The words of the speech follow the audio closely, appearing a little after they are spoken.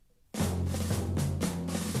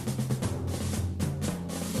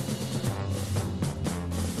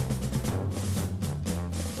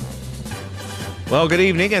Well, good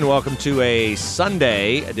evening and welcome to a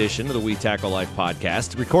Sunday edition of the We Tackle Life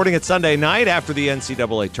podcast. Recording it Sunday night after the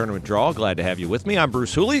NCAA tournament draw. Glad to have you with me. I'm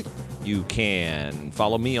Bruce Hooley. You can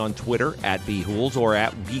follow me on Twitter at BHools or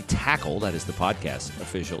at WeTackle. That is the podcast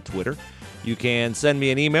official Twitter. You can send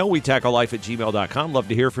me an email, WeTackleLife@gmail.com. Love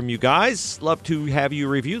to hear from you guys. Love to have you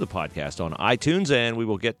review the podcast on iTunes, and we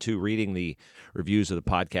will get to reading the reviews of the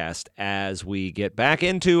podcast as we get back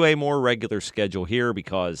into a more regular schedule here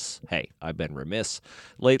because, hey, I've been remiss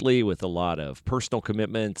lately with a lot of personal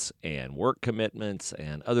commitments and work commitments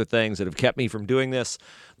and other things that have kept me from doing this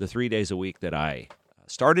the 3 days a week that I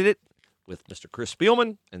started it with Mr. Chris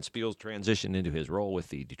Spielman, and Spiel's transitioned into his role with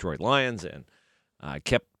the Detroit Lions, and I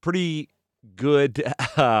kept a pretty good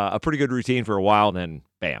routine for a while, and then,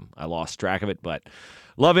 bam, I lost track of it, but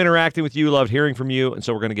love interacting with you, love hearing from you, and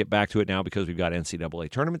so we're going to get back to it now because we've got NCAA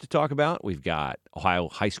tournament to talk about. We've got Ohio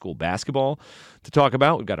high school basketball to talk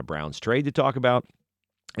about. We've got a Browns trade to talk about,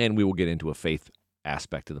 and we will get into a faith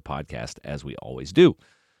aspect of the podcast as we always do.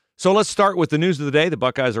 So let's start with the news of the day. The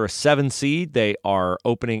Buckeyes are a 7 seed. They are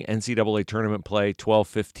opening NCAA tournament play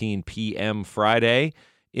 12:15 p.m. Friday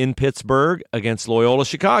in Pittsburgh against Loyola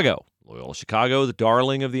Chicago. Loyola Chicago, the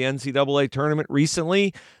darling of the NCAA tournament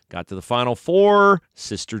recently, got to the Final Four.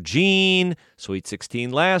 Sister Jean, Sweet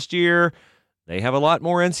 16 last year. They have a lot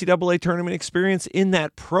more NCAA tournament experience in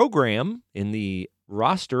that program, in the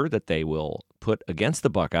roster that they will put against the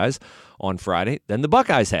Buckeyes on Friday than the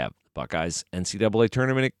Buckeyes have. The Buckeyes' NCAA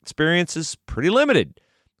tournament experience is pretty limited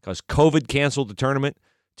because COVID canceled the tournament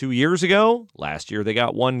 2 years ago. Last year they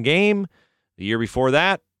got one game. The year before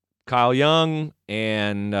that, Kyle Young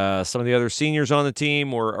and some of the other seniors on the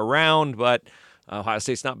team were around, but Ohio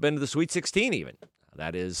State's not been to the Sweet 16 even.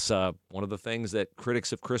 That is one of the things that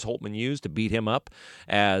critics of Chris Holtmann use to beat him up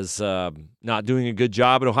as not doing a good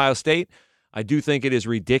job at Ohio State. I do think it is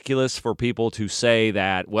ridiculous for people to say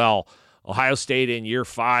that, well, Ohio State in year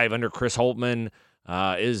 5 under Chris Holtmann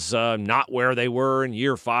is not where they were in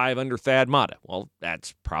year 5 under Thad Matta. Well,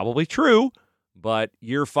 that's probably true. But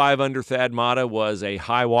year 5 under Thad Matta was a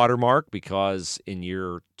high water mark because in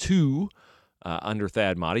year 2 under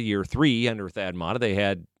Thad Matta, year 3 under Thad Matta, they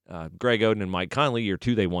had Greg Oden and Mike Conley. Year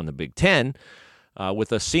 2, they won the Big Ten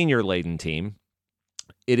with a senior-laden team.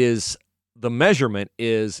 It is the measurement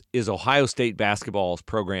is Ohio State basketball's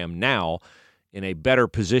program now in a better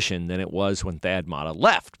position than it was when Thad Matta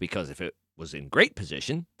left? Because if it was in great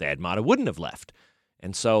position, Thad Matta wouldn't have left.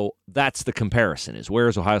 And so that's the comparison, is where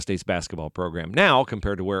is Ohio State's basketball program now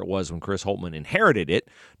compared to where it was when Chris Holtmann inherited it,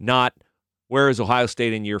 not where is Ohio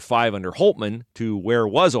State in year 5 under Holtmann to where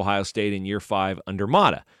was Ohio State in year 5 under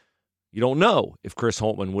Matta. You don't know if Chris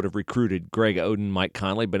Holtmann would have recruited Greg Oden, Mike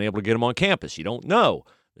Conley, been able to get him on campus. You don't know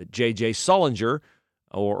that J.J. Sullinger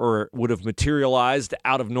or would have materialized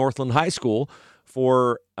out of Northland High School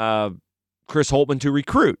for Chris Holtmann to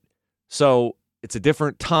recruit. So it's a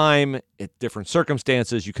different time, it's different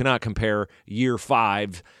circumstances. You cannot compare year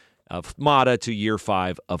 5 of Matta to year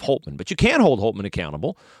 5 of Holtmann. But you can hold Holtmann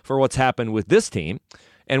accountable for what's happened with this team.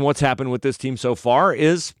 And what's happened with this team so far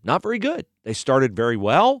is not very good. They started very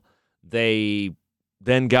well. They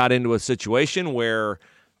then got into a situation where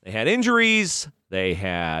they had injuries. They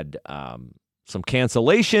had some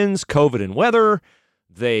cancellations, COVID and weather.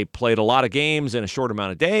 They played a lot of games in a short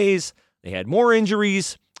amount of days. They had more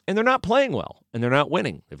injuries. And they're not playing well, and they're not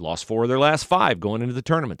winning. They've lost 4 of their last 5 going into the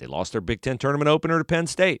tournament. They lost their Big Ten tournament opener to Penn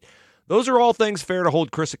State. Those are all things fair to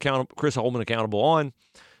hold Chris Holtmann accountable on,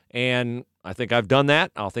 and I think I've done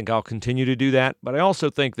that. I think I'll continue to do that, but I also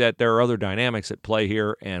think that there are other dynamics at play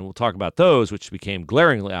here, and we'll talk about those, which became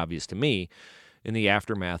glaringly obvious to me in the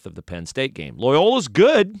aftermath of the Penn State game. Loyola's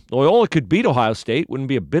good. Loyola could beat Ohio State. Wouldn't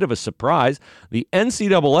be a bit of a surprise. The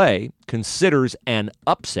NCAA considers an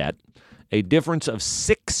upset a difference of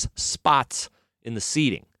 6 spots in the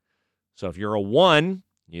seeding. So if you're a 1,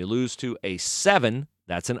 you lose to a 7,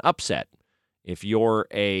 that's an upset. If you're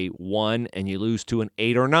a 1 and you lose to an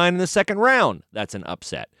 8 or 9 in the second round, that's an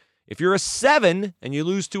upset. If you're a 7 and you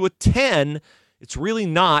lose to a 10, it's really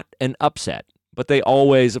not an upset. But they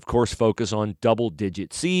always, of course, focus on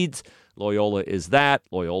double-digit seeds. Loyola is that.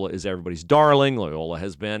 Loyola is everybody's darling. Loyola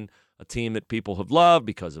has been a team that people have loved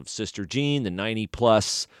because of Sister Jean, the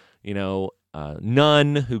 90-plus,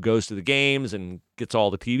 nun who goes to the games and gets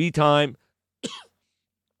all the TV time.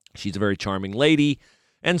 She's a very charming lady.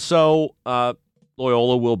 And so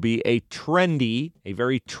Loyola will be a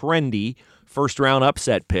very trendy first-round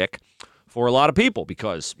upset pick for a lot of people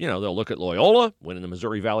because, they'll look at Loyola winning the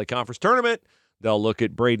Missouri Valley Conference Tournament. They'll look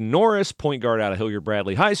at Braden Norris, point guard out of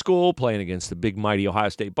Hilliard-Bradley High School, playing against the big, mighty Ohio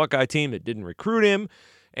State Buckeye team that didn't recruit him.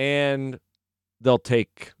 And they'll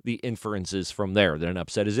take the inferences from there that an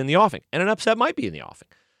upset is in the offing. And an upset might be in the offing.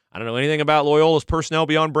 I don't know anything about Loyola's personnel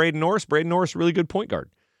beyond Braden Norris. Braden Norris, really good point guard.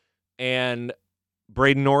 And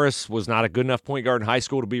Braden Norris was not a good enough point guard in high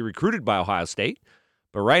school to be recruited by Ohio State.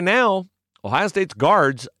 But right now, Ohio State's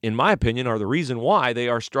guards, in my opinion, are the reason why they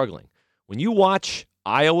are struggling. When you watch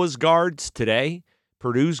Iowa's guards today,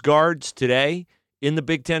 Purdue's guards today in the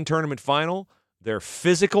Big Ten tournament final, they're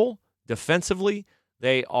physical defensively.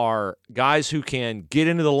 They are guys who can get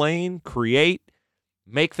into the lane, create,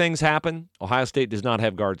 make things happen. Ohio State does not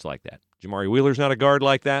have guards like that. Jamari Wheeler's not a guard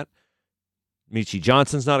like that. Michi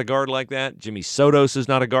Johnson's not a guard like that. Jimmy Sotos is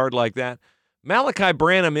not a guard like that. Malachi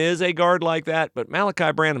Branham is a guard like that, but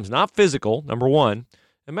Malachi Branham's not physical, number one.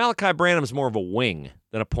 And Malachi Branham's more of a wing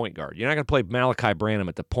than a point guard. You're not going to play Malachi Branham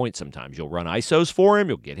at the point sometimes. You'll run ISOs for him.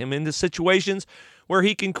 You'll get him into situations where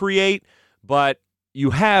he can create, but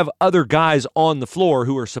you have other guys on the floor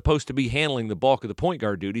who are supposed to be handling the bulk of the point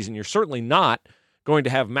guard duties, and you're certainly not going to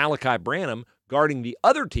have Malachi Branham guarding the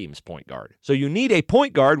other team's point guard. So you need a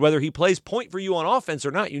point guard, whether he plays point for you on offense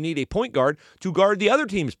or not. You need a point guard to guard the other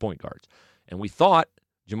team's point guards. And we thought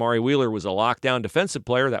Jamari Wheeler was a lockdown defensive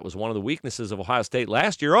player. That was one of the weaknesses of Ohio State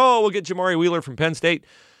last year. Oh, we'll get Jamari Wheeler from Penn State.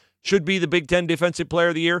 Should be the Big Ten Defensive Player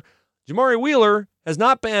of the Year. Jamari Wheeler has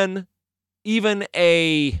not been even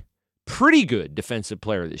a pretty good defensive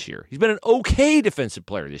player this year. He's been an okay defensive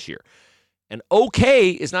player this year. And okay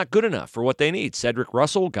is not good enough for what they need. Cedric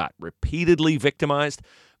Russell got repeatedly victimized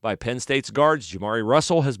by Penn State's guards. Jamari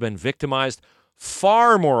Russell has been victimized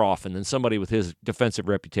far more often than somebody with his defensive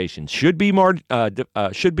reputation should be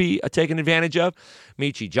taken advantage of.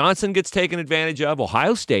 Michi Johnson gets taken advantage of.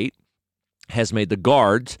 Ohio State has made the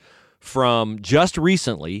guards from just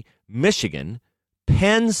recently Michigan,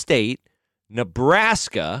 Penn State,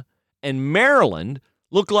 Nebraska, and Maryland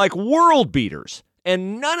look like world beaters.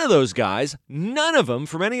 And none of those guys, none of them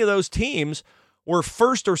from any of those teams were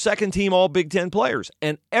first or second team all Big Ten players.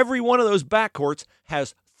 And every one of those backcourts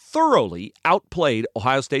has thoroughly outplayed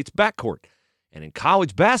Ohio State's backcourt. And in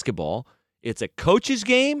college basketball, it's a coach's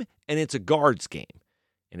game and it's a guard's game.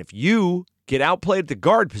 And if you get outplayed at the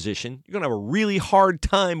guard position, you're going to have a really hard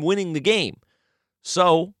time winning the game.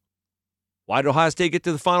 So, why did Ohio State get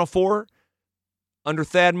to the Final Four under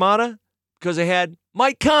Thad Matta? Because they had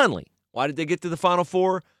Mike Conley. Why did they get to the Final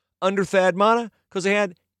Four under Thad Matta? Because they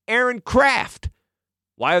had Aaron Craft.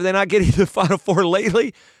 Why are they not getting to the Final Four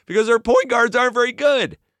lately? Because their point guards aren't very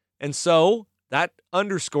good. And so that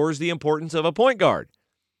underscores the importance of a point guard.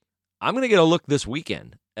 I'm going to get a look this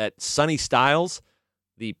weekend at Sonny Styles,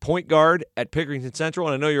 the point guard at Pickerington Central.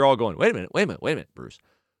 And I know you're all going, wait a minute, Bruce.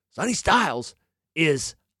 Sonny Styles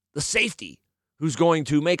is the safety who's going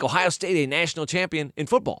to make Ohio State a national champion in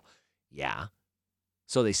football. Yeah,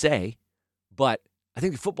 so they say. But I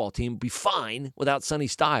think the football team would be fine without Sonny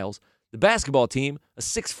Styles. The basketball team, a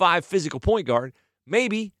 6'5" physical point guard,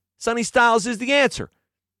 maybe Sonny Styles is the answer.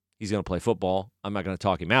 He's going to play football. I'm not going to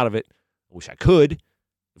talk him out of it. I wish I could.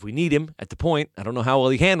 If we need him at the point, I don't know how well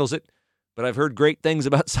he handles it, but I've heard great things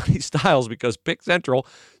about Sonny Styles because Pick Central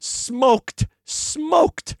smoked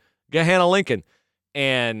Gahanna Lincoln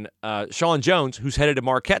and Sean Jones, who's headed to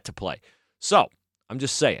Marquette to play. So I'm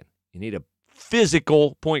just saying, you need a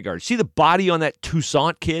physical point guard. See the body on that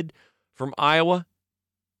Toussaint kid from Iowa?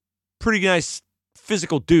 Pretty nice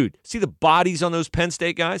physical dude. See the bodies on those Penn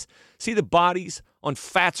State guys? See the bodies on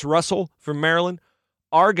Fats Russell from Maryland?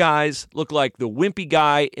 Our guys look like the wimpy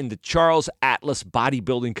guy in the Charles Atlas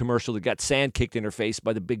bodybuilding commercial that got sand kicked in her face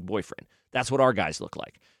by the big boyfriend. That's what our guys look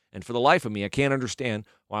like. And for the life of me, I can't understand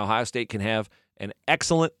why Ohio State can have an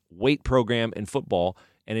excellent weight program in football.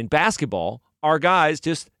 And in basketball, our guys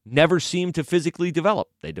just never seem to physically develop.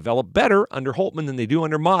 They develop better under Holtman than they do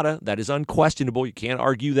under Matta. That is unquestionable. You can't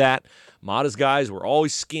argue that. Matta's guys were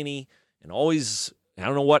always skinny and always, I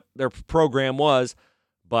don't know what their program was,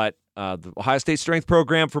 but the Ohio State strength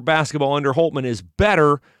program for basketball under Holtman is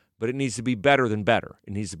better, but it needs to be better than better.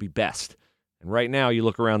 It needs to be best. And right now, you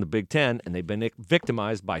look around the Big Ten, and they've been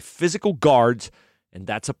victimized by physical guards, and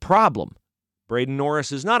that's a problem. Braden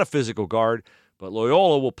Norris is not a physical guard, but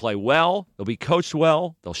Loyola will play well, they'll be coached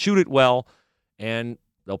well, they'll shoot it well, and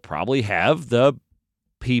they'll probably have the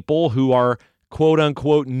people who are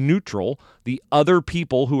quote-unquote neutral, the other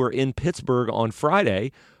people who are in Pittsburgh on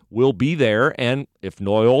Friday will be there, and if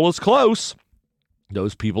Loyola's close,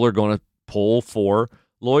 those people are going to pull for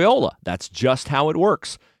Loyola. That's just how it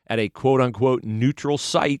works at a quote-unquote neutral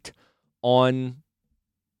site on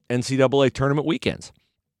NCAA tournament weekends.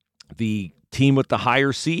 The team with the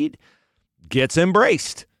higher seed gets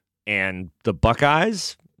embraced, and the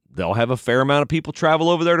Buckeyes, they'll have a fair amount of people travel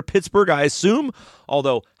over there to Pittsburgh, I assume.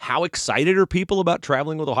 Although, how excited are people about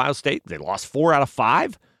traveling with Ohio State? They lost 4 out of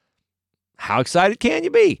 5. How excited can you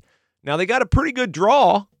be? Now, they got a pretty good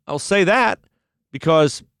draw, I'll say that,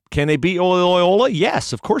 because can they beat Loyola?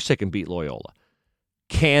 Yes, of course they can beat Loyola.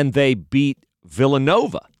 Can they beat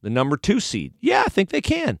Villanova, the number 2 seed? Yeah, I think they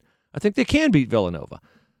can. I think they can beat Villanova.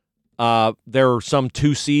 There are some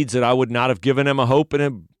 2 seeds that I would not have given them a hope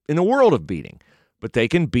in a world of beating, but they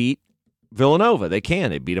can beat Villanova. They can.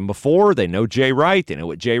 They beat them before. They know Jay Wright. They know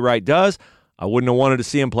what Jay Wright does. I wouldn't have wanted to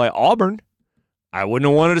see him play Auburn. I wouldn't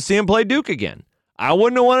have wanted to see him play Duke again. I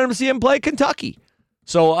wouldn't have wanted to see him play Kentucky.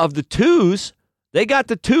 So of the 2s, they got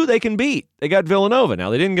the 2 they can beat. They got Villanova. Now,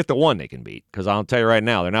 they didn't get the 1 they can beat, because I'll tell you right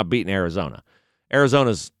now, they're not beating Arizona.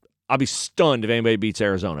 I'll be stunned if anybody beats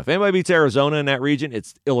Arizona. If anybody beats Arizona in that region,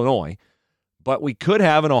 it's Illinois. But we could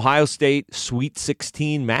have an Ohio State Sweet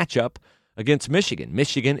 16 matchup against Michigan.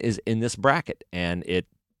 Michigan is in this bracket, and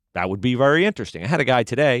that would be very interesting. I had a guy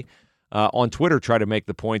today on Twitter try to make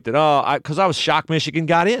the point that, because I was shocked Michigan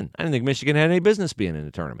got in. I didn't think Michigan had any business being in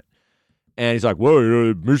the tournament. And he's like,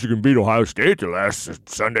 well, Michigan beat Ohio State the last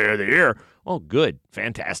Sunday of the year. Oh, good.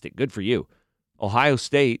 Fantastic. Good for you. Ohio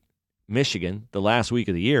State, Michigan, the last week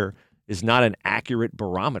of the year, is not an accurate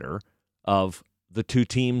barometer of the 2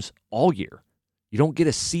 teams all year. You don't get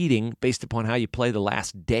a seeding based upon how you play the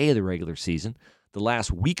last day of the regular season, the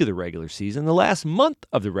last week of the regular season, the last month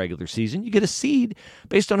of the regular season. You get a seed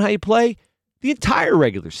based on how you play the entire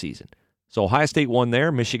regular season. So Ohio State won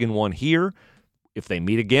there. Michigan won here. If they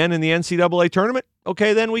meet again in the NCAA tournament,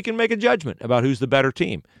 okay, then we can make a judgment about who's the better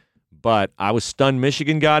team. But I was stunned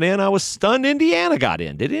Michigan got in. I was stunned Indiana got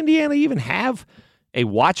in. Did Indiana even have a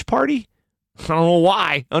watch party? I don't know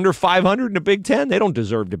why. Under 500 in the Big Ten, they don't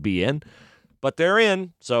deserve to be in. But they're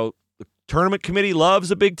in. So the tournament committee loves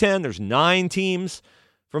the Big Ten. There's 9 teams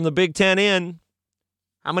from the Big Ten in.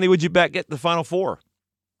 How many would you bet get the Final Four?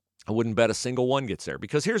 I wouldn't bet a single one gets there,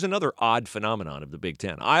 because here's another odd phenomenon of the Big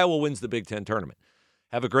Ten. Iowa wins the Big Ten tournament.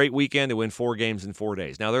 Have a great weekend. They win 4 games in 4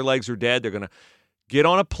 days. Now their legs are dead. They're going to get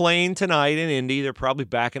on a plane tonight in Indy. They're probably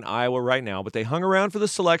back in Iowa right now, but they hung around for the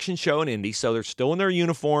selection show in Indy, so they're still in their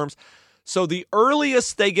uniforms. So the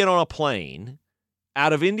earliest they get on a plane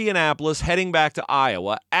out of Indianapolis heading back to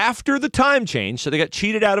Iowa after the time change, so they got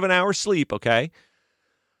cheated out of an hour's sleep, okay?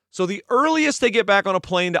 So the earliest they get back on a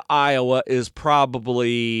plane to Iowa is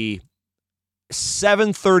probably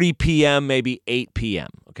 7:30 p.m., maybe 8 p.m.,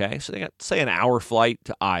 okay? So they got, say, an hour flight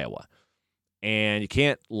to Iowa. And you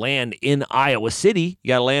can't land in Iowa City. You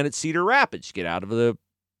got to land at Cedar Rapids. Get out of the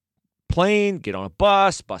plane, get on a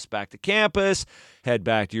bus back to campus, head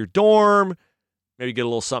back to your dorm, maybe get a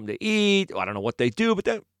little something to eat. I don't know what they do, but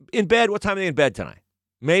then in bed, what time are they in bed tonight?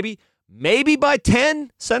 Maybe by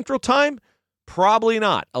 10 Central Time? Probably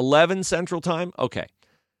not. 11 Central Time? Okay.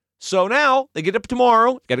 So now they get up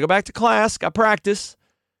tomorrow, got to go back to class, got practice,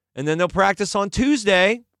 and then they'll practice on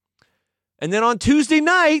Tuesday. And then on Tuesday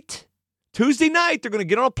night, they're going to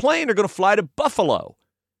get on a plane. They're going to fly to Buffalo,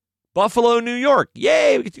 New York.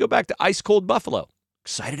 Yay, we get to go back to ice-cold Buffalo.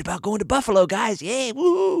 Excited about going to Buffalo, guys. Yay,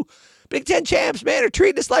 woohoo. Big Ten champs, man, are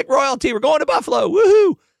treating us like royalty. We're going to Buffalo,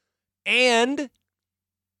 woohoo. And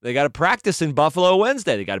they got to practice in Buffalo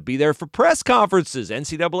Wednesday. They got to be there for press conferences.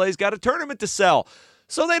 NCAA's got a tournament to sell.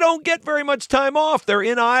 So they don't get very much time off. They're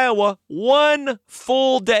in Iowa 1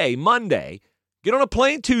 full day, Monday. Get on a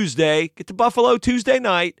plane Tuesday, get to Buffalo Tuesday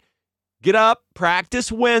night, get up,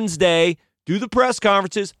 practice Wednesday, do the press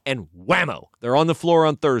conferences, and whammo, they're on the floor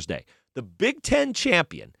on Thursday. The Big Ten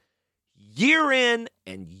champion, year in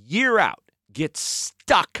and year out, gets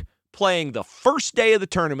stuck playing the first day of the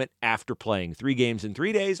tournament after playing 3 games in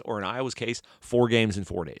 3 days, or in Iowa's case, 4 games in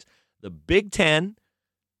 4 days. The Big Ten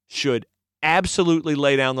should absolutely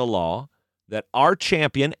lay down the law that our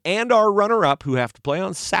champion and our runner-up, who have to play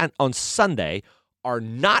on Sunday, are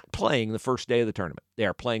not playing the first day of the tournament. They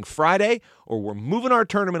are playing Friday, or we're moving our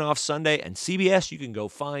tournament off Sunday, and CBS, you can go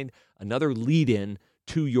find another lead-in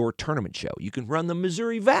to your tournament show. You can run the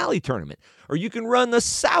Missouri Valley tournament, or you can run the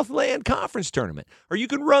Southland Conference tournament, or you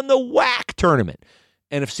can run the WAC tournament.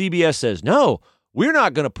 And if CBS says, no, we're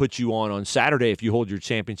not going to put you on Saturday if you hold your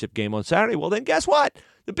championship game on Saturday, well, then guess what?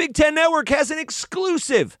 The Big Ten Network has an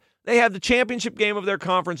exclusive. They have the championship game of their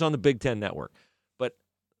conference on the Big Ten Network. But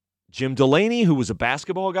Jim Delaney, who was a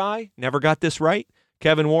basketball guy, never got this right.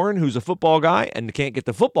 Kevin Warren, who's a football guy and can't get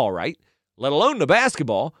the football right, let alone the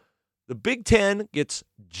basketball. The Big Ten gets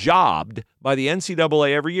jobbed by the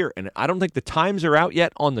NCAA every year. And I don't think the times are out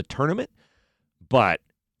yet on the tournament, but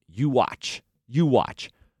you watch. You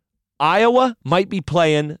watch. Iowa might be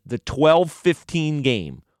playing the 12-15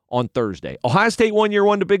 game on Thursday. Ohio State 1 year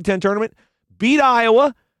won the Big Ten tournament, beat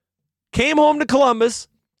Iowa, came home to Columbus.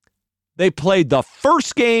 They played the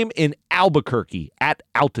first game in Albuquerque at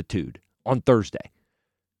altitude on Thursday.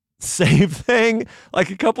 Same thing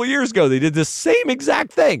like a couple years ago. They did the same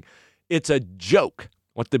exact thing. It's a joke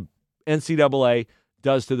what the NCAA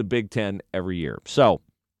does to the Big Ten every year. So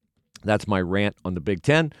that's my rant on the Big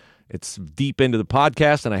Ten. It's deep into the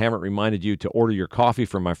podcast, and I haven't reminded you to order your coffee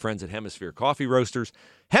from my friends at Hemisphere Coffee Roasters,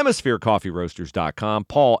 hemispherecoffeeroasters.com.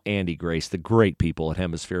 Paul, Andy, Grace, the great people at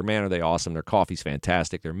Hemisphere. Man, are they awesome. Their coffee's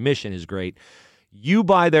fantastic. Their mission is great. You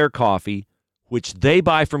buy their coffee, which they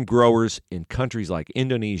buy from growers in countries like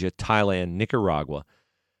Indonesia, Thailand, Nicaragua.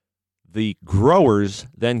 The growers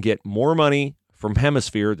then get more money from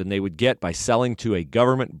Hemisphere than they would get by selling to a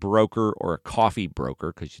government broker or a coffee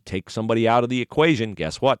broker, because you take somebody out of the equation,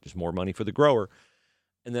 guess what? There's more money for the grower.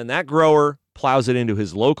 And then that grower plows it into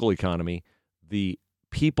his local economy. The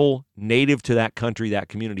people native to that country, that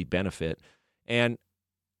community benefit. And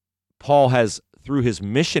Paul has, through his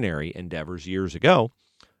missionary endeavors years ago,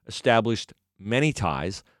 established many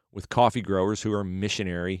ties with coffee growers who are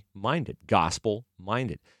missionary-minded,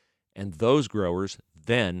 gospel-minded. And those growers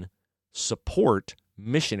then support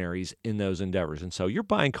missionaries in those endeavors. And so you're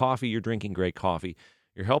buying coffee, you're drinking great coffee,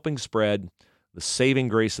 you're helping spread the saving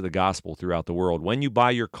grace of the gospel throughout the world. When you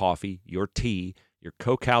buy your coffee, your tea, your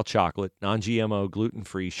Cocoa chocolate, non-GMO,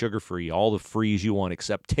 gluten-free, sugar-free, all the frees you want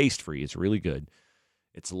except taste-free. It's really good.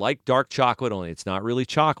 It's like dark chocolate, only it's not really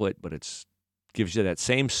chocolate, but it gives you that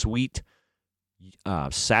same sweet,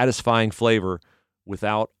 satisfying flavor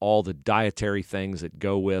without all the dietary things that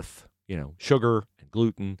go with, sugar and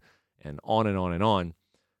gluten and on and on and on.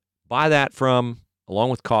 Buy that along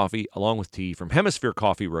with coffee, along with tea, from Hemisphere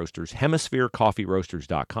Coffee Roasters,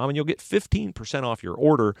 hemispherecoffeeroasters.com, and you'll get 15% off your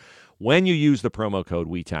order when you use the promo code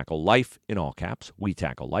WeTackleLife in all caps,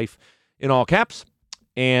 WeTackleLife in all caps,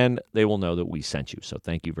 and they will know that we sent you. So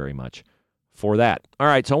thank you very much for that. All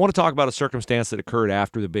right, so I want to talk about a circumstance that occurred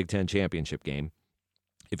after the Big Ten championship game.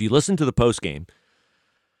 If you listen to the postgame,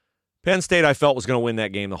 Penn State, I felt, was going to win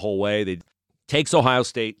that game the whole way. They takes Ohio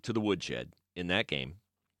State to the woodshed in that game.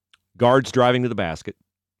 Guards driving to the basket.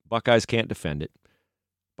 Buckeyes can't defend it.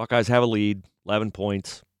 Buckeyes have a lead, 11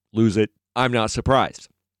 points, lose it. I'm not surprised.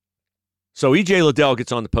 So E.J. Liddell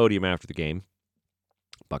gets on the podium after the game.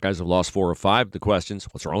 Buckeyes have lost 4 of 5. The question's,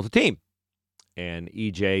 what's wrong with the team? And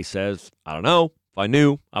E.J. says, I don't know. If I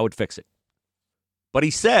knew, I would fix it. But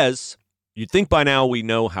he says, you'd think by now we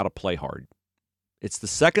know how to play hard. It's the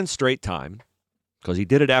second straight time, because he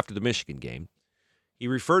did it after the Michigan game. He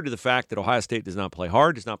referred to the fact that Ohio State does not play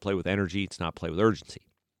hard, does not play with energy, does not play with urgency.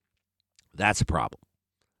 That's a problem.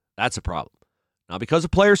 That's a problem. Not because a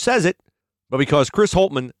player says it, but because Chris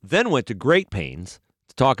Holtmann then went to great pains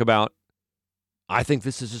to talk about, I think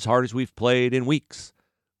this is as hard as we've played in weeks.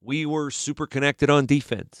 We were super connected on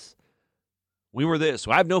defense. We were this.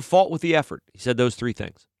 I have no fault with the effort. He said those 3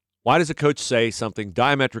 things. Why does a coach say something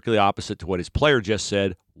diametrically opposite to what his player just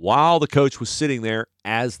said while the coach was sitting there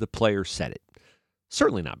as the player said it?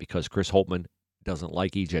 Certainly not because Chris Holtmann doesn't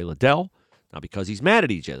like E.J. Liddell, not because he's mad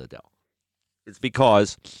at E.J. Liddell. It's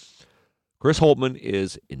because Chris Holtmann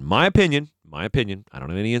is, in my opinion, I don't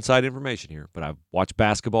have any inside information here, but I've watched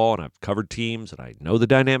basketball and I've covered teams and I know the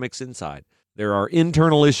dynamics inside. There are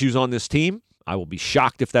internal issues on this team. I will be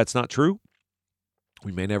shocked if that's not true.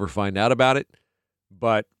 We may never find out about it,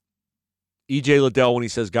 but E.J. Liddell, when he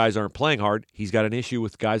says guys aren't playing hard, he's got an issue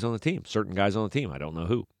with guys on the team, certain guys on the team. I don't know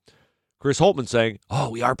who. Chris Holtmann saying,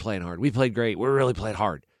 we are playing hard. We played great. We're really playing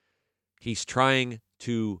hard. He's trying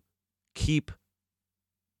to keep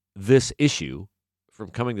this issue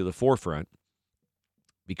from coming to the forefront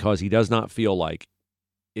because he does not feel like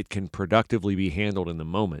it can productively be handled in the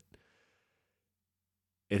moment.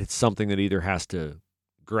 It's something that either has to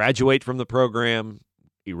graduate from the program,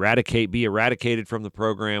 be eradicated from the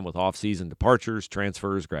program with off-season departures,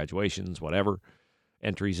 transfers, graduations, whatever,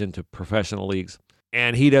 entries into professional leagues.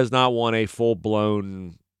 And he does not want a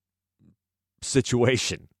full-blown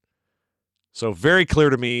situation. So very clear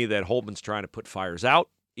to me that Holtmann's trying to put fires out.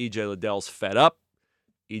 E.J. Liddell's fed up.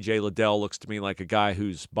 E.J. Liddell looks to me like a guy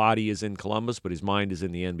whose body is in Columbus, but his mind is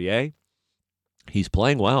in the NBA. He's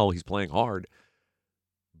playing well. He's playing hard.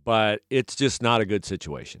 But it's just not a good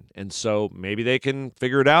situation. And so maybe they can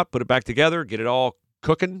figure it out, put it back together, get it all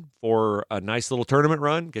cooking for a nice little tournament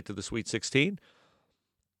run, get to the Sweet 16.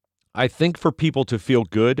 I think for people to feel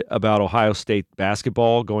good about Ohio State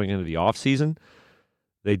basketball going into the offseason,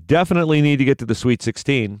 they definitely need to get to the Sweet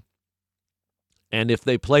 16. And if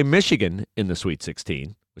they play Michigan in the Sweet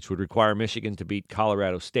 16, which would require Michigan to beat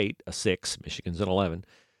Colorado State, a 6, Michigan's an 11,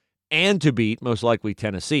 and to beat, most likely,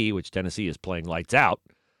 Tennessee, which Tennessee is playing lights out.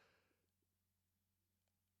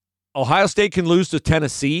 Ohio State can lose to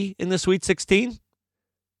Tennessee in the Sweet 16.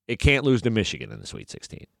 It can't lose to Michigan in the Sweet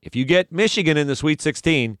 16. If you get Michigan in the Sweet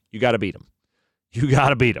 16, you got to beat them. You got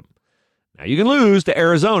to beat them. Now, you can lose to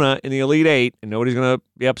Arizona in the Elite Eight, and nobody's going to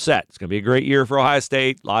be upset. It's going to be a great year for Ohio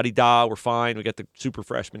State. La-di-da, we're fine. We got the super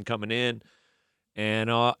freshmen coming in, and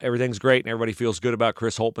everything's great, and everybody feels good about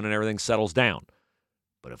Chris Holtmann, and everything settles down.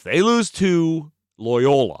 But if they lose to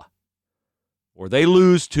Loyola, or they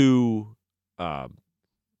lose to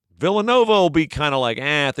Villanova, will be kind of like,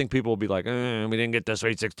 I think people will be like, we didn't get the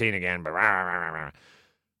Sweet 16 again.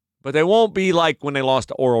 But they won't be like when they lost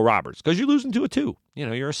to Oral Roberts, because you're losing to a 2.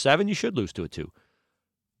 You're a 7, you should lose to a 2.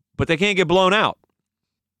 But they can't get blown out.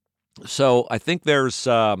 So I think there's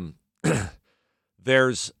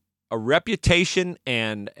there's a reputation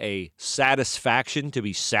and a satisfaction to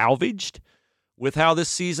be salvaged with how this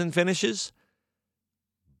season finishes.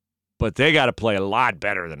 But they got to play a lot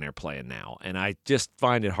better than they're playing now. And I just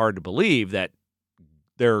find it hard to believe that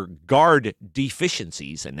their guard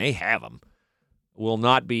deficiencies, and they have them, will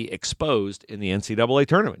not be exposed in the NCAA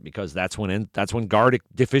tournament, because that's when guard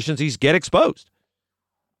deficiencies get exposed.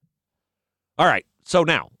 All right, so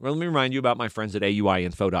now let me remind you about my friends at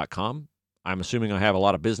AUIinfo.com. I'm assuming I have a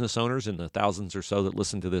lot of business owners in the thousands or so that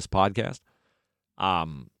listen to this podcast.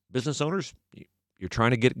 Business owners, you're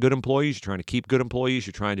trying to get good employees, you're trying to keep good employees,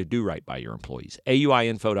 you're trying to do right by your employees.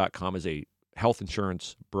 AUIinfo.com is a health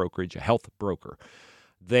insurance brokerage, a health broker.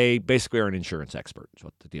 They basically are an insurance expert, is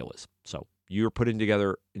what the deal is. So you're putting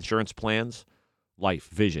together insurance plans, life,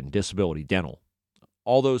 vision, disability, dental.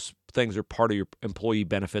 All those things are part of your employee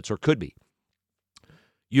benefits, or could be.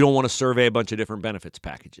 You don't want to survey a bunch of different benefits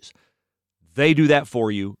packages. They do that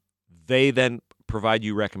for you. They then provide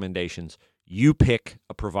you recommendations. You pick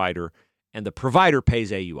a provider, and the provider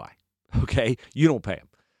pays AUI. Okay? You don't pay them.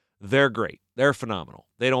 They're great. They're phenomenal.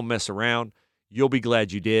 They don't mess around. You'll be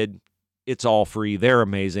glad you did. It's all free. They're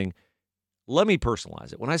amazing. Let me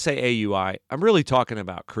personalize it. When I say AUI, I'm really talking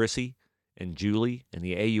about Chrissy and Julie and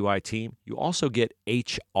the AUI team. You also get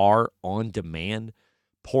HR on demand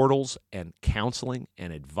portals and counseling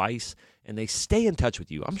and advice, and they stay in touch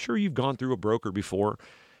with you. I'm sure you've gone through a broker before,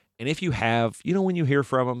 and if you have, when you hear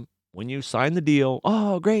from them, when you sign the deal,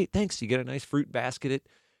 oh, great, thanks. You get a nice fruit basket at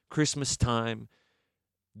Christmas time.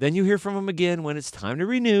 Then you hear from them again when it's time to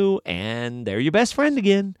renew, and they're your best friend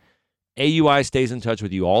again. AUI stays in touch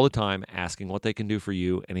with you all the time, asking what they can do for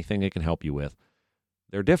you, anything they can help you with.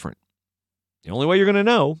 They're different. The only way you're going to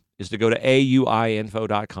know is to go to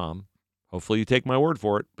AUIinfo.com. Hopefully you take my word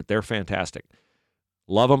for it, but they're fantastic.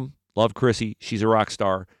 Love them. Love Chrissy. She's a rock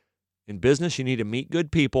star. In business, you need to meet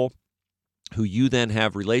good people who you then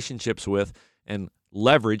have relationships with and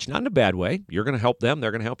leverage, not in a bad way. You're going to help them.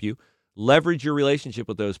 They're going to help you. Leverage your relationship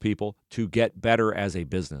with those people to get better as a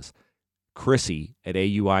business. Chrissy at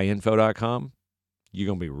AUIinfo.com, you're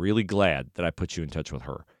going to be really glad that I put you in touch with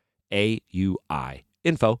her.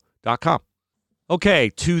 AUIinfo.com. Okay,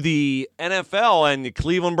 to the NFL, and the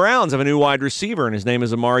Cleveland Browns have a new wide receiver, and his name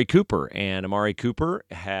is Amari Cooper. And Amari Cooper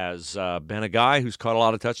has been a guy who's caught a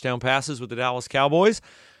lot of touchdown passes with the Dallas Cowboys.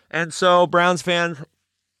 And so Browns fans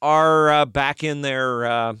are back in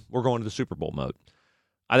their we're going to the Super Bowl mode.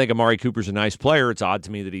 I think Amari Cooper's a nice player. It's odd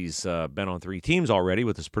to me that he's been on 3 teams already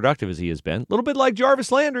with as productive as he has been. A little bit like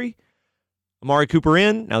Jarvis Landry. Amari Cooper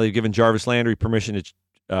in. Now they've given Jarvis Landry permission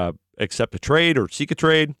to accept a trade or seek a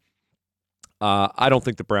trade. I don't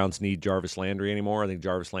think the Browns need Jarvis Landry anymore. I think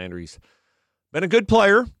Jarvis Landry's been a good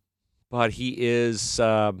player, but he is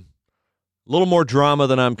a little more drama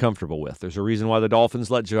than I'm comfortable with. There's a reason why the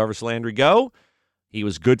Dolphins let Jarvis Landry go. He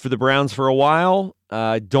was good for the Browns for a while.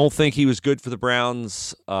 I don't think he was good for the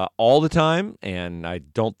Browns all the time, and I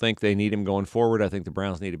don't think they need him going forward. I think the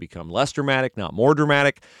Browns need to become less dramatic, not more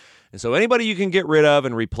dramatic. And so anybody you can get rid of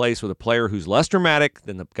and replace with a player who's less dramatic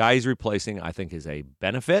than the guy he's replacing, I think is a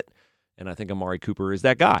benefit, and I think Amari Cooper is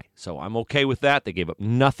that guy. So I'm okay with that. They gave up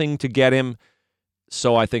nothing to get him,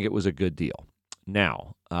 so I think it was a good deal.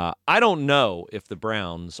 Now, I don't know if the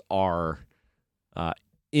Browns are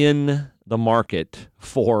in the market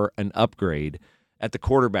for an upgrade at the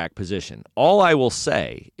quarterback position. All I will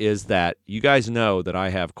say is that you guys know that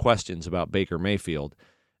I have questions about Baker Mayfield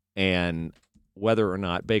and whether or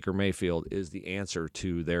not Baker Mayfield is the answer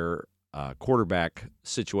to their quarterback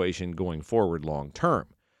situation going forward long term.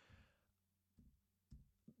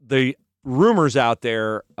 The rumors out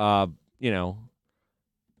there, are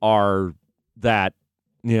that,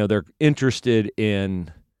 they're interested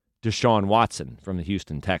in Deshaun Watson from the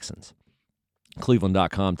Houston Texans.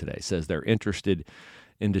 Cleveland.com today says they're interested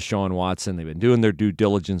in Deshaun Watson. They've been doing their due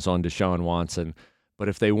diligence on Deshaun Watson. But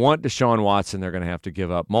if they want Deshaun Watson, they're going to have to give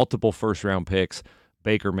up multiple first-round picks,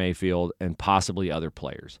 Baker Mayfield, and possibly other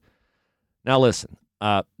players. Now, listen,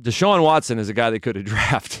 Deshaun Watson is a guy they could have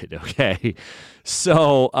drafted, okay?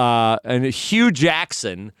 So, and Hugh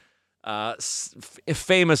Jackson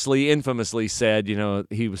infamously said,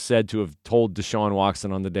 he was said to have told Deshaun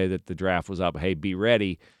Watson on the day that the draft was up, hey, be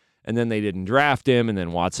ready. And then they didn't draft him, and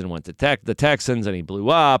then Watson went to the Texans, and he blew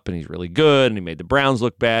up, and he's really good, and he made the Browns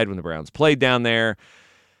look bad when the Browns played down there.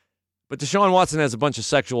 But Deshaun Watson has a bunch of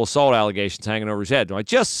sexual assault allegations hanging over his head. Now, I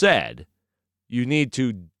just said you need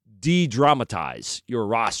to de-dramatize your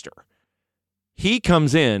roster. He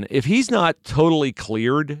comes in, if he's not totally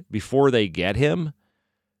cleared before they get him,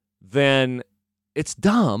 then it's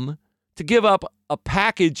dumb to give up a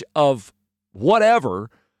package of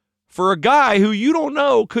whatever for a guy who you don't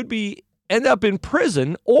know could end up in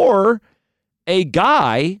prison, or a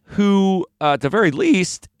guy who, at the very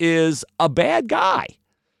least, is a bad guy.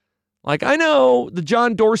 Like, I know the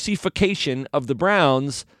John Dorsey-fication of the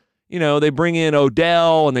Browns, they bring in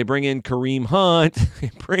Odell and they bring in Kareem Hunt. They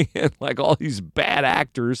bring in, like, all these bad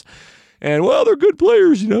actors. And, well, they're good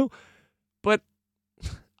players, But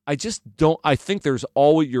I just don't – I think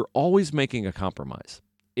you're always making a compromise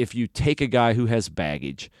if you take a guy who has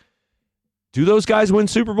baggage. Do those guys win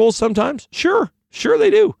Super Bowls sometimes? Sure they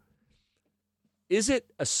do. Is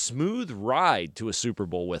it a smooth ride to a Super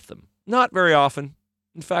Bowl with them? Not very often.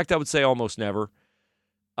 In fact, I would say almost never.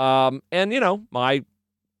 And,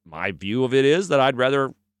 my view of it is that I'd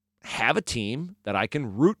rather have a team that I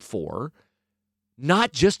can root for,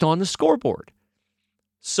 not just on the scoreboard.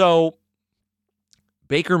 So,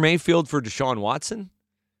 Baker Mayfield for Deshaun Watson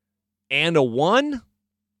and a 1?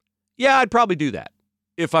 Yeah, I'd probably do that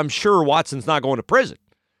if I'm sure Watson's not going to prison.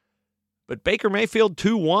 But Baker Mayfield,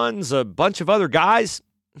 2 1s, a bunch of other guys,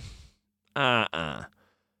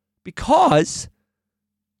 because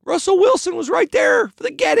Russell Wilson was right there for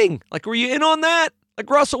the getting. Like, were you in on that? Like,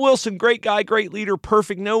 Russell Wilson, great guy, great leader,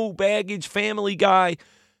 perfect, no baggage, family guy.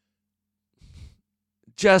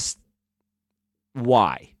 Just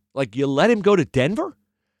why? Like, you let him go to Denver?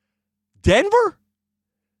 Denver?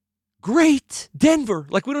 Great. Denver.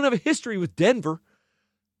 Like, we don't have a history with Denver.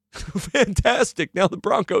 Fantastic. Now the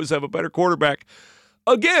Broncos have a better quarterback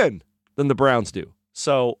again than the Browns do.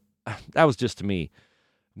 So that was just, to me,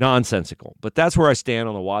 nonsensical. But that's where I stand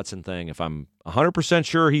on the Watson thing. If I'm 100%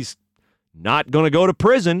 sure he's not going to go to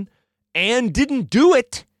prison and didn't do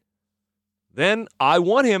it, then I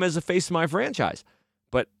want him as a face of my franchise.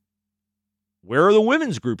 But where are the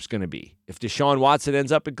women's groups going to be if Deshaun Watson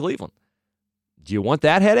ends up in Cleveland? Do you want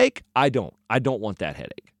that headache? I don't. I don't want that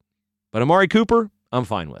headache. But Amari Cooper, I'm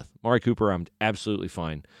fine with. Amari Cooper, I'm absolutely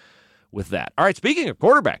fine with that. All right, speaking of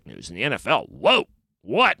quarterback news in the NFL, whoa,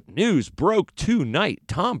 what news broke tonight?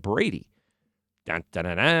 Tom Brady. Dun, dun,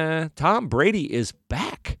 dun, dun. Tom Brady is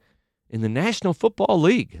back in the National Football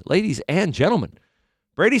League, ladies and gentlemen.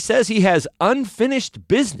 Brady says he has unfinished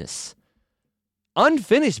business.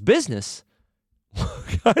 Unfinished business?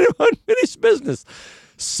 What kind of unfinished business?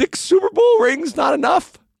 6 Super Bowl rings, not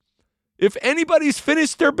enough? If anybody's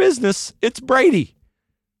finished their business, it's Brady.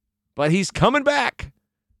 But he's coming back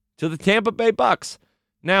to the Tampa Bay Bucks.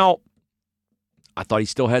 Now, I thought he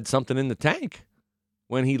still had something in the tank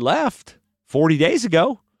when he left 40 days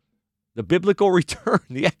ago. The biblical return,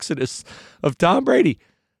 the exodus of Tom Brady.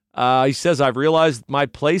 He says, I've realized my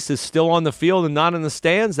place is still on the field and not in the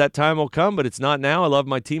stands. That time will come, but it's not now. I love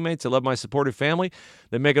my teammates. I love my supportive family.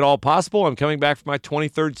 They make it all possible. I'm coming back for my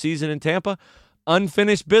 23rd season in Tampa.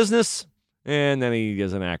 Unfinished business. And then he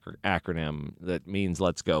gives an acronym that means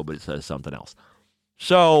let's go, but it says something else.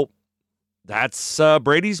 So that's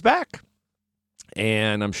Brady's back.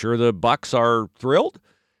 And I'm sure the Bucs are thrilled.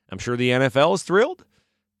 I'm sure the NFL is thrilled.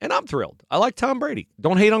 And I'm thrilled. I like Tom Brady.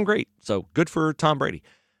 Don't hate on great. So good for Tom Brady.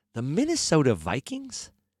 The Minnesota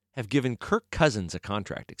Vikings have given Kirk Cousins a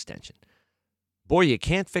contract extension. Boy, you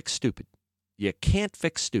can't fix stupid. You can't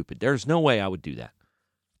fix stupid. There's no way I would do that.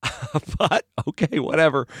 But, okay,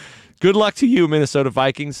 whatever. Good luck to you, Minnesota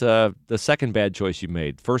Vikings. The second bad choice you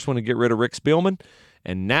made. First one to get rid of Rick Spielman,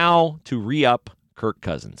 and now to re-up Kirk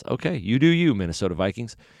Cousins. Okay, you do you, Minnesota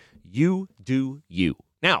Vikings. You do you.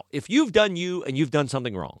 Now, if you've done you and you've done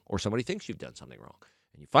something wrong, or somebody thinks you've done something wrong,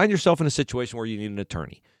 and you find yourself in a situation where you need an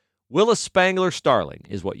attorney, Willa Spangler Starling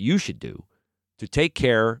is what you should do to take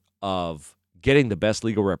care of getting the best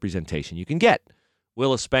legal representation you can get.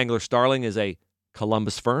 Willa Spangler Starling is a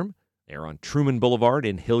Columbus firm. They're on Truman Boulevard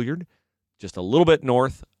in Hilliard, just a little bit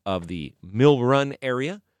north of the Mill Run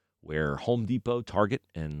area where Home Depot, Target,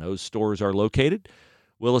 and those stores are located.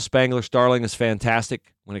 Willis Spangler Starling is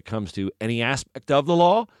fantastic when it comes to any aspect of the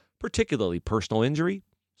law, particularly personal injury,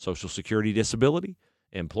 Social Security disability,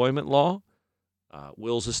 employment law,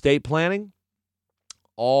 wills, estate planning,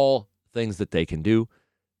 all things that they can do,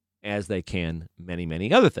 as they can many,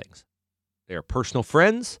 many other things. They are personal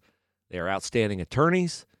friends. They are outstanding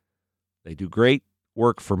attorneys. They do great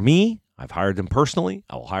work for me. I've hired them personally.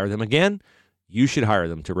 I will hire them again. You should hire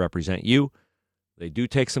them to represent you. They do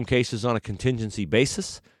take some cases on a contingency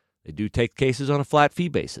basis. They do take cases on a flat fee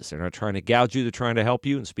basis. They're not trying to gouge you. They're trying to help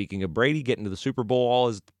you. And speaking of Brady getting to the Super Bowl all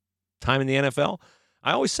his time in the NFL,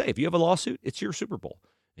 I always say if you have a lawsuit, it's your Super Bowl.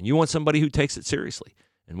 And you want somebody who takes it seriously.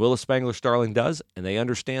 And Willis Spangler Starling does, and they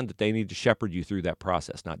understand that they need to shepherd you through that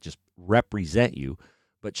process, not just represent you,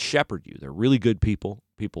 but shepherd you. They're really good people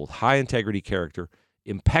with high integrity character,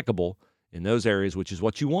 impeccable in those areas, which is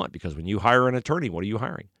what you want. Because when you hire an attorney, what are you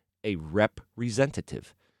hiring? A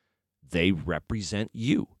representative. They represent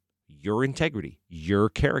you, your integrity, your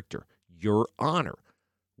character, your honor.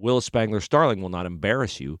 Willis Spangler Starling will not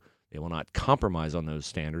embarrass you. They will not compromise on those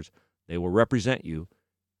standards. They will represent you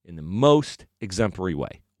in the most exemplary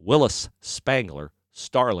way. Willis Spangler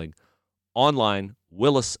Starling, online,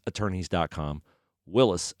 willisattorneys.com,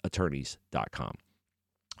 willisattorneys.com.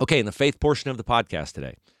 Okay, in the faith portion of the podcast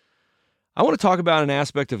today, I want to talk about an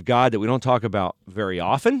aspect of God that we don't talk about very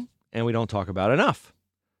often and we don't talk about enough,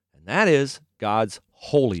 and that is God's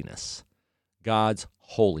holiness. God's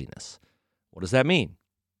holiness. What does that mean?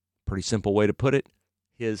 Pretty simple way to put it,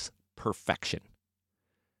 his perfection.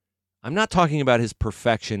 I'm not talking about his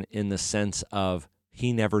perfection in the sense of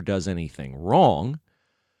he never does anything wrong.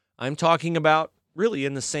 I'm talking about, really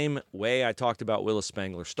in the same way I talked about Willis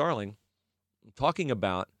Spangler Starling, I'm talking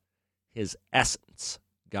about his essence,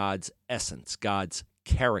 God's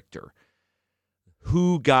character,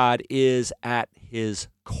 who God is at his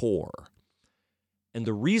core. And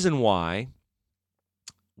the reason why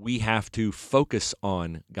we have to focus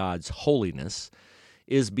on God's holiness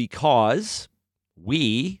is because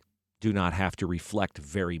we do not have to reflect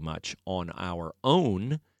very much on our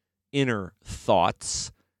own inner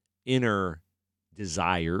thoughts, inner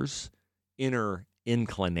desires, inner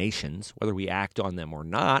inclinations, whether we act on them or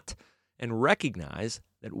not, and recognize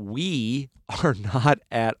that we are not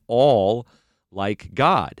at all like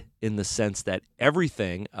God in the sense that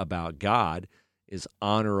everything about God is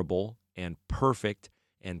honorable and perfect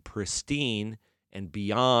and pristine and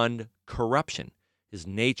beyond corruption. His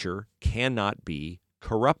nature cannot be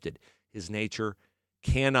corrupted. His nature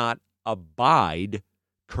cannot abide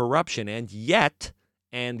corruption. And yet,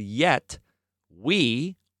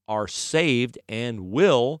 we are saved and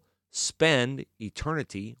will spend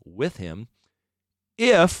eternity with him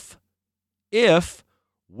if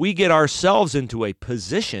we get ourselves into a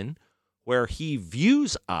position where he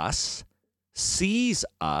views us, sees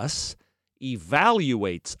us,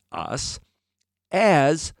 evaluates us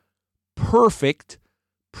as perfect,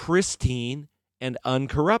 pristine, and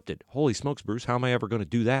uncorrupted. Holy smokes, Bruce, how am I ever going to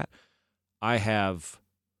do that? I have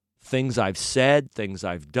things I've said, things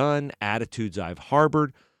I've done, attitudes I've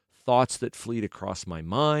harbored, thoughts that fleet across my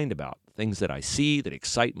mind about things that I see that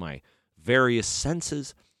excite my various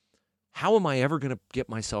senses. How am I ever going to get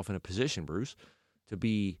myself in a position, Bruce, to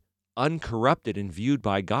be uncorrupted and viewed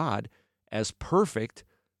by God as perfect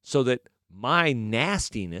so that my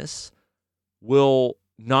nastiness will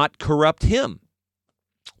not corrupt him?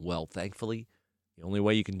 Well, thankfully, the only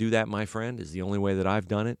way you can do that, my friend, is the only way that I've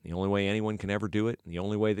done it, the only way anyone can ever do it, and the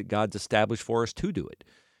only way that God's established for us to do it.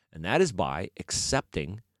 And that is by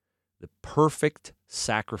accepting the perfect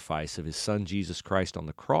sacrifice of his son, Jesus Christ, on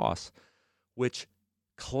the cross, which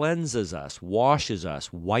cleanses us, washes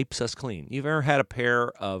us, wipes us clean. You've ever had a pair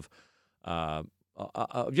of, have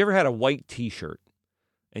you ever had a white T-shirt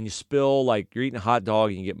and you spill, like you're eating a hot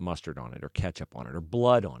dog and you get mustard on it or ketchup on it or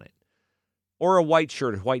blood on it? Or a white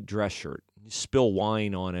shirt, a white dress shirt, you spill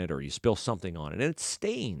wine on it or you spill something on it and it's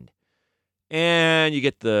stained. And you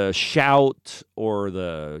get the Shout or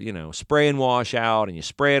the, spray and wash out and you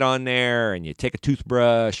spray it on there and you take a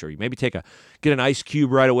toothbrush or you maybe get an ice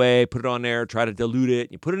cube right away, put it on there, try to dilute it.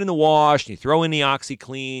 And you put it in the wash and you throw in the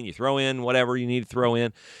OxyClean, you throw in whatever you need to throw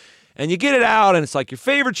in and you get it out and it's like your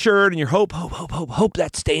favorite shirt and you hope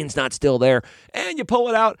that stain's not still there. And you pull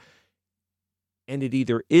it out and it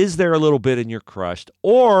either is there a little bit and you're crushed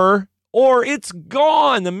or it's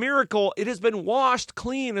gone. The miracle, it has been washed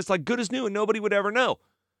clean. It's like good as new and nobody would ever know.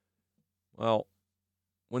 Well,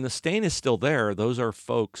 when the stain is still there, those are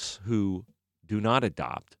folks who do not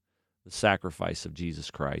adopt the sacrifice of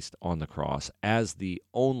Jesus Christ on the cross as the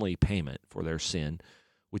only payment for their sin,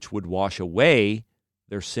 which would wash away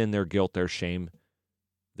their sin, their guilt, their shame,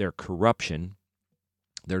 their corruption,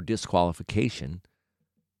 They're disqualification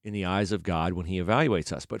in the eyes of God when he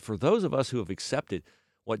evaluates us. But for those of us who have accepted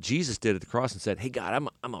what Jesus did at the cross and said, hey, God,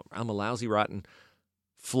 I'm a lousy, rotten,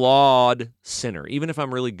 flawed sinner. Even if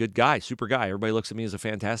I'm a really good guy, super guy, everybody looks at me as a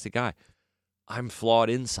fantastic guy. I'm flawed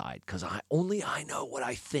inside because only I know what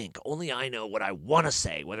I think. Only I know what I want to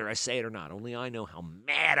say, whether I say it or not. Only I know how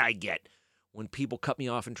mad I get when people cut me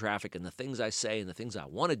off in traffic and the things I say and the things I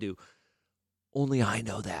want to do. Only I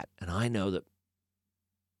know that. And I know that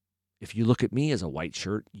if you look at me as a white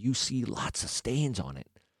shirt, you see lots of stains on it.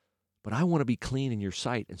 But I want to be clean in your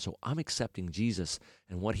sight. And so I'm accepting Jesus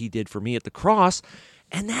and what he did for me at the cross.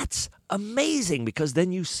 And that's amazing because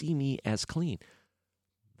then you see me as clean.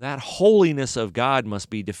 That holiness of God must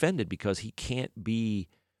be defended because he can't be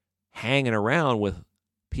hanging around with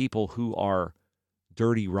people who are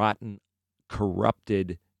dirty, rotten,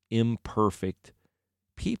 corrupted, imperfect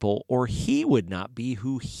people, or he would not be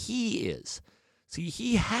who he is. See,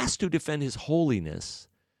 he has to defend his holiness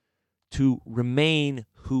to remain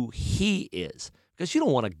who he is. Because you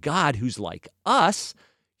don't want a God who's like us.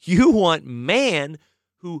 You want man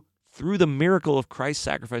who, through the miracle of Christ's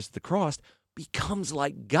sacrifice at the cross, becomes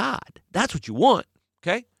like God. That's what you want,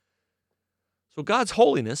 okay? So God's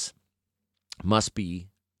holiness must be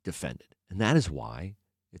defended. And that is why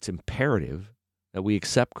it's imperative that we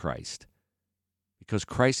accept Christ, because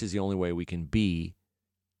Christ is the only way we can be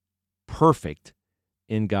perfect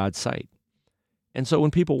in God's sight. And so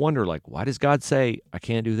when people wonder, like, why does God say, I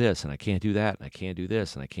can't do this, and I can't do that, and I can't do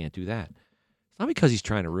this, and I can't do that? It's not because he's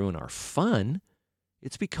trying to ruin our fun.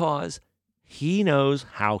 It's because he knows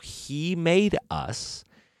how he made us.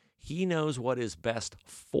 He knows what is best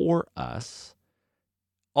for us.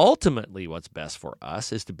 Ultimately, what's best for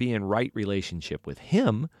us is to be in right relationship with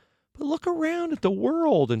him. But look around at the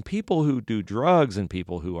world and people who do drugs and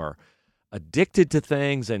people who are addicted to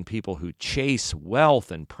things and people who chase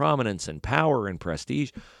wealth and prominence and power and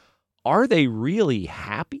prestige. Are they really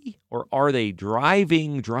happy, or are they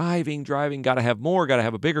driving, got to have more, got to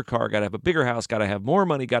have a bigger car, got to have a bigger house, got to have more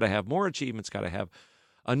money, got to have more achievements, got to have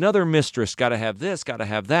another mistress, got to have this, got to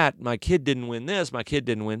have that. My kid didn't win this, my kid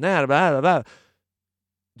didn't win that, blah, blah, blah.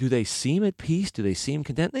 Do they seem at peace? Do they seem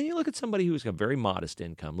content? Then you look at somebody who's got a very modest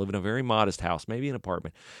income, live in a very modest house, maybe an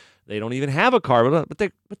apartment. They don't even have a car, but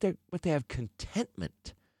they have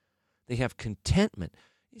contentment. They have contentment.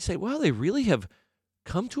 You say, well, they really have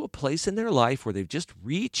come to a place in their life where they've just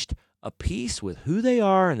reached a peace with who they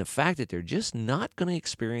are and the fact that they're just not going to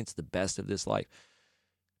experience the best of this life.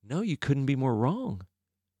 No, you couldn't be more wrong.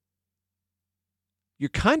 You're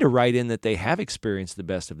kind of right in that they have experienced the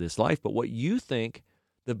best of this life, but what you think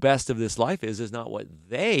the best of this life is not what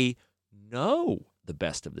they know the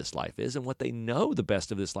best of this life is. And what they know the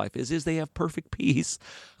best of this life is they have perfect peace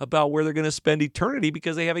about where they're going to spend eternity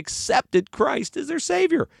because they have accepted Christ as their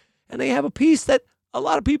Savior. And they have a peace that a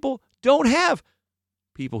lot of people don't have.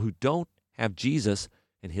 People who don't have Jesus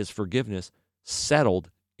and his forgiveness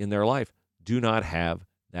settled in their life do not have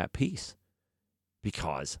that peace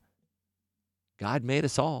because God made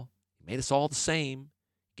us all. He made us all the same.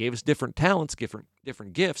 Gave us different talents,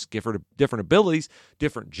 different gifts, different abilities,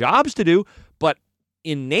 different jobs to do, but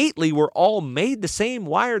innately we're all made the same,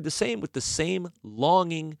 wired the same, with the same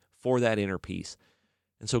longing for that inner peace.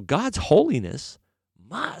 And so God's holiness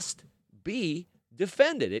must be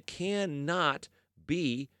defended. It cannot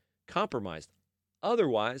be compromised.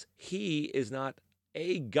 Otherwise, he is not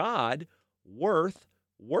a God worth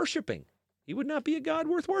worshiping. He would not be a God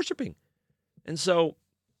worth worshiping. And so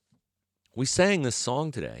we sang this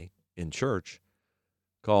song today in church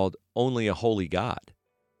called Only a Holy God.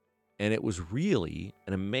 And it was really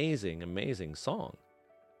an amazing, amazing song.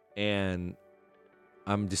 And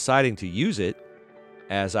I'm deciding to use it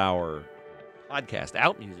as our podcast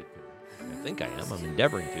out music. I think I am. I'm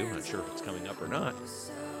endeavoring to. I'm not sure if it's coming up or not.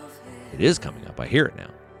 It is coming up. I hear it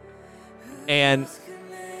now. And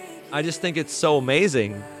I just think it's so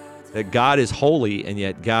amazing that God is holy and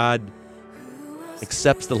yet God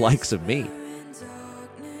accepts the likes of me.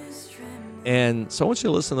 And so I want you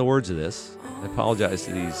to listen to the words of this. I apologize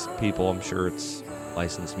to these people. I'm sure it's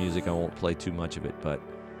licensed music. I won't play too much of it, but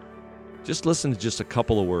just listen to just a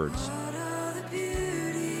couple of words.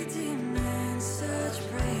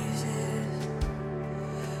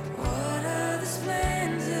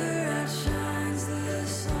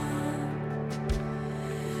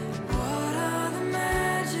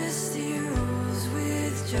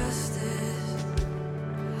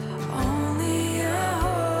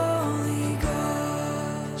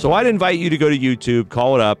 So I'd invite you to go to YouTube,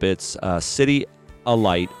 call it up. It's City a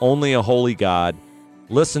Light, Only a Holy God.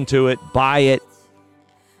 Listen to it, buy it.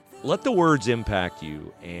 Let the words impact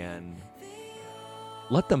you, and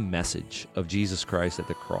let the message of Jesus Christ at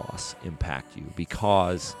the cross impact you,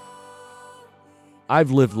 because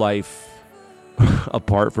I've lived life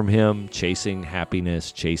apart from him, chasing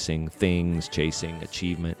happiness, chasing things, chasing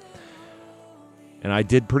achievement. And I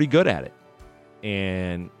did pretty good at it.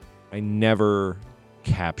 And I never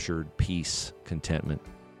captured peace, contentment,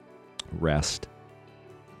 rest.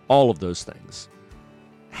 All of those things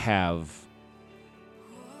have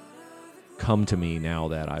come to me now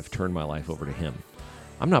that I've turned my life over to him.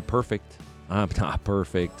 I'm not perfect.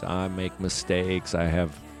 I make mistakes. I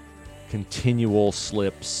have continual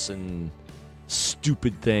slips and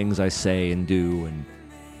stupid things I say and do,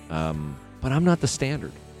 but I'm not the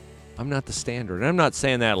standard. I'm not the standard. And I'm not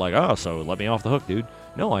saying that like, oh, so let me off the hook, dude.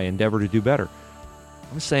 No, I endeavor to do better.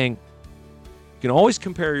 I'm saying you can always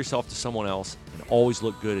compare yourself to someone else and always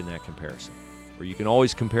look good in that comparison. Or you can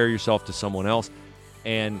always compare yourself to someone else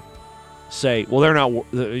and say, well, they're not,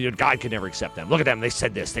 God could never accept them. Look at them. They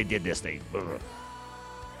said this. They did this.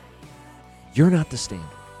 You're not the standard.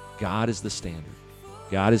 God is the standard.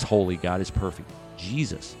 God is holy. God is perfect.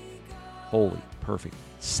 Jesus, holy, perfect,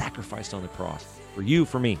 sacrificed on the cross for you,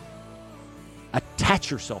 for me. Attach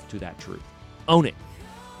yourself to that truth. Own it.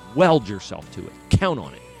 Weld yourself to it. Count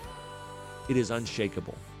on it. It is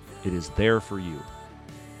unshakable. It is there for you.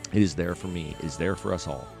 It is there for me. It is there for us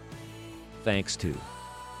all. Thanks to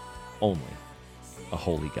only a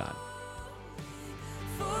holy God.